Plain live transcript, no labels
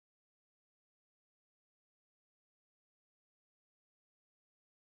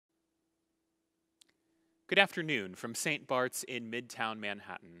Good afternoon from St. Bart's in Midtown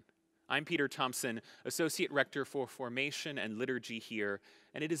Manhattan. I'm Peter Thompson, Associate Rector for Formation and Liturgy here,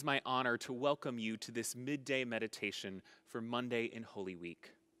 and it is my honor to welcome you to this midday meditation for Monday in Holy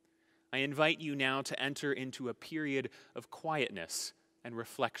Week. I invite you now to enter into a period of quietness and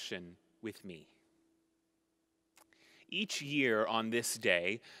reflection with me. Each year on this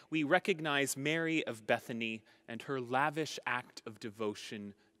day, we recognize Mary of Bethany and her lavish act of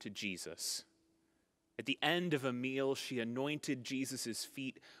devotion to Jesus. At the end of a meal, she anointed Jesus'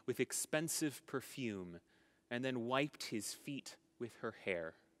 feet with expensive perfume and then wiped his feet with her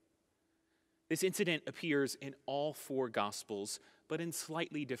hair. This incident appears in all four Gospels, but in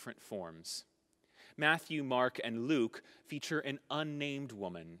slightly different forms. Matthew, Mark, and Luke feature an unnamed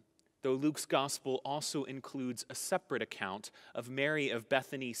woman, though Luke's Gospel also includes a separate account of Mary of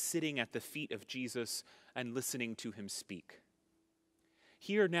Bethany sitting at the feet of Jesus and listening to him speak.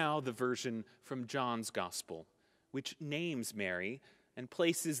 Hear now the version from John's Gospel, which names Mary and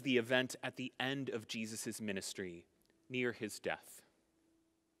places the event at the end of Jesus' ministry, near his death.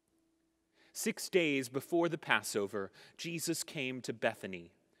 6 days before the Passover, Jesus came to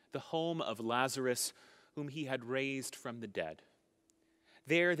Bethany, the home of Lazarus, whom he had raised from the dead.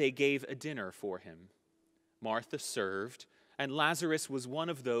 There they gave a dinner for him. Martha served, and Lazarus was one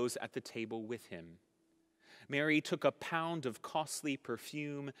of those at the table with him. Mary took a pound of costly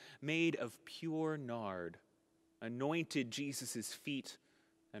perfume made of pure nard, anointed Jesus' feet,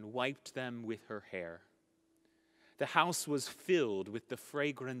 and wiped them with her hair. The house was filled with the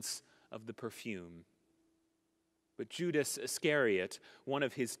fragrance of the perfume. But Judas Iscariot, one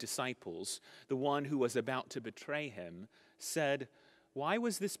of his disciples, the one who was about to betray him, said, "Why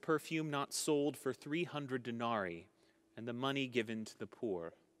was this perfume not sold for 300 denarii and the money given to the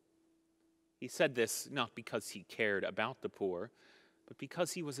poor?" He said this not because he cared about the poor, but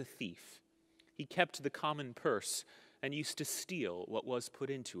because he was a thief. He kept the common purse and used to steal what was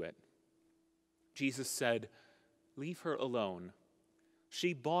put into it. Jesus said, "Leave her alone.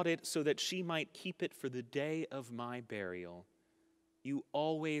 She bought it so that she might keep it for the day of my burial. You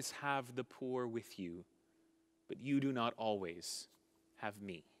always have the poor with you, but you do not always have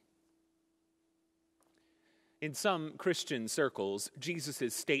me." In some Christian circles,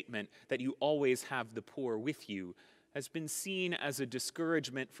 Jesus' statement that you always have the poor with you has been seen as a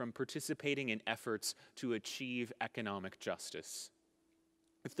discouragement from participating in efforts to achieve economic justice.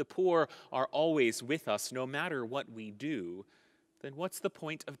 If the poor are always with us, no matter what we do, then what's the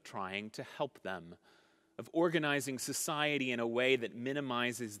point of trying to help them, of organizing society in a way that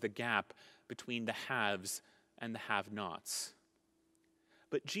minimizes the gap between the haves and the have-nots?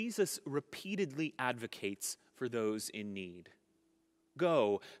 But Jesus repeatedly advocates for those in need.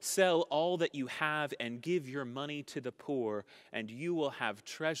 "Go, sell all that you have and give your money to the poor, and you will have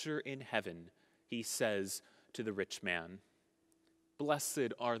treasure in heaven," he says to the rich man.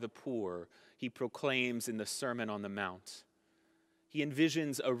 "Blessed are the poor," he proclaims in the Sermon on the Mount. He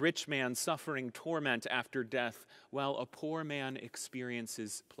envisions a rich man suffering torment after death while a poor man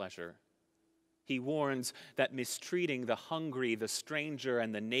experiences pleasure. He warns that mistreating the hungry, the stranger,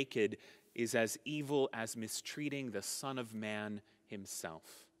 and the naked is as evil as mistreating the Son of Man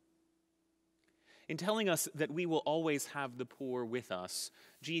himself. In telling us that we will always have the poor with us,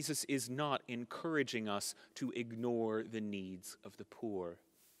 Jesus is not encouraging us to ignore the needs of the poor.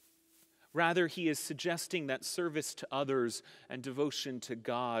 Rather, he is suggesting that service to others and devotion to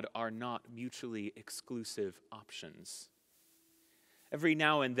God are not mutually exclusive options. Every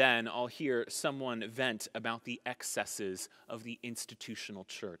now and then, I'll hear someone vent about the excesses of the institutional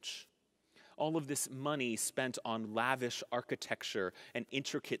church. All of this money spent on lavish architecture and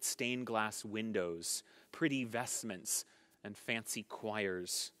intricate stained glass windows, pretty vestments, and fancy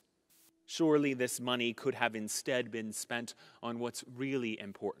choirs. Surely this money could have instead been spent on what's really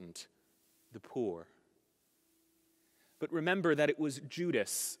important, the poor. But remember that it was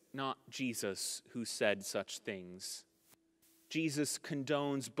Judas, not Jesus, who said such things. Jesus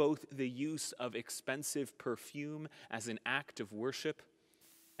condones both the use of expensive perfume as an act of worship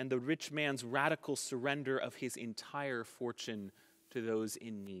and the rich man's radical surrender of his entire fortune to those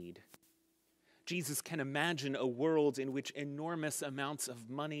in need. Jesus can imagine a world in which enormous amounts of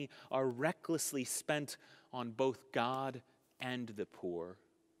money are recklessly spent on both God and the poor.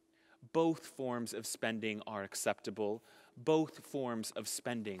 Both forms of spending are acceptable. Both forms of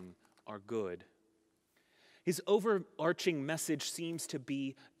spending are good. His overarching message seems to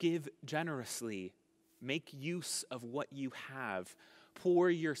be, give generously, make use of what you have,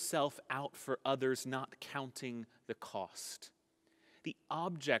 pour yourself out for others, not counting the cost. The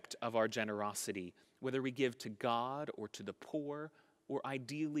object of our generosity, whether we give to God or to the poor, or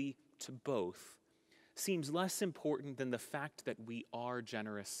ideally to both, seems less important than the fact that we are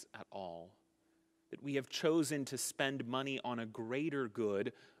generous at all, that we have chosen to spend money on a greater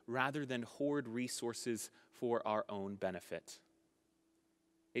good rather than hoard resources for our own benefit.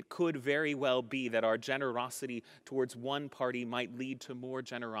 It could very well be that our generosity towards one party might lead to more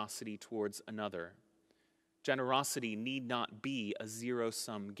generosity towards another. Generosity need not be a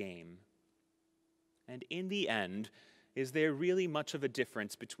zero-sum game. And in the end, is there really much of a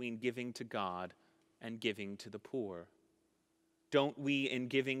difference between giving to God and giving to the poor? Don't we, in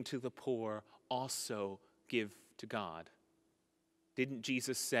giving to the poor, also give to God? Didn't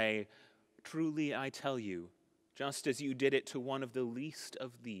Jesus say, "Truly I tell you, just as you did it to one of the least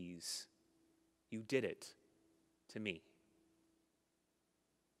of these, you did it to me"?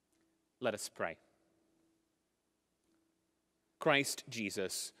 Let us pray. Christ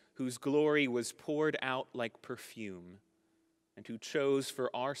Jesus, whose glory was poured out like perfume, and who chose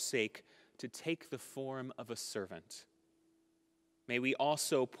for our sake to take the form of a servant, may we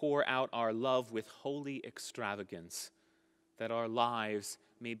also pour out our love with holy extravagance, that our lives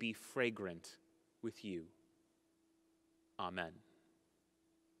may be fragrant with you. Amen.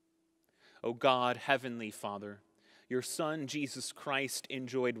 O God, Heavenly Father, your Son, Jesus Christ,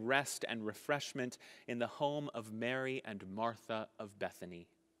 enjoyed rest and refreshment in the home of Mary and Martha of Bethany.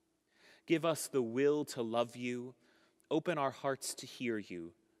 Give us the will to love you, open our hearts to hear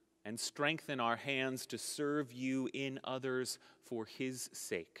you, and strengthen our hands to serve you in others for his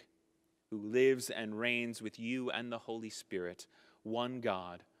sake, who lives and reigns with you and the Holy Spirit, one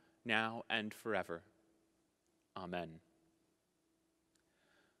God, now and forever. Amen.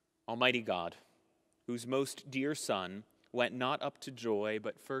 Almighty God, whose most dear Son went not up to joy,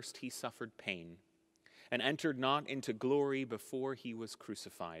 but first he suffered pain, and entered not into glory before he was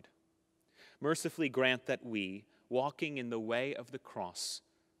crucified, mercifully grant that we, walking in the way of the cross,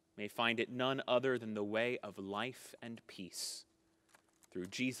 may find it none other than the way of life and peace. Through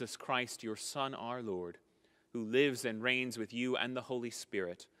Jesus Christ, your Son, our Lord, who lives and reigns with you and the Holy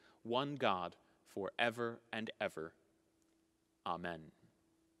Spirit, one God, forever and ever. Amen.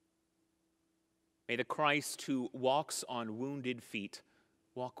 May the Christ who walks on wounded feet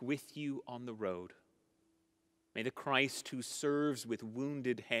walk with you on the road. May the Christ who serves with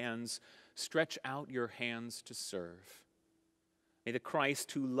wounded hands stretch out your hands to serve. May the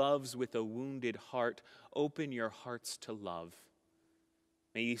Christ who loves with a wounded heart open your hearts to love.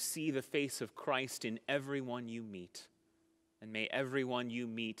 May you see the face of Christ in everyone you meet, and may everyone you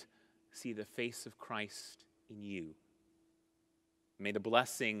meet see the face of Christ in you. May the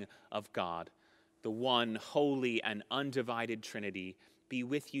blessing of God, the one holy and undivided Trinity, be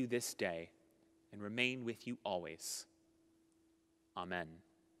with you this day and remain with you always. Amen.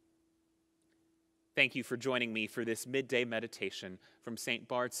 Thank you for joining me for this midday meditation from St.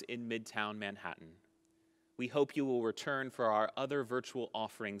 Bart's in Midtown Manhattan. We hope you will return for our other virtual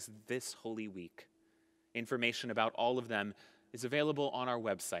offerings this Holy Week. Information about all of them is available on our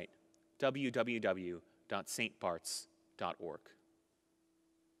website, www.stbarts.org.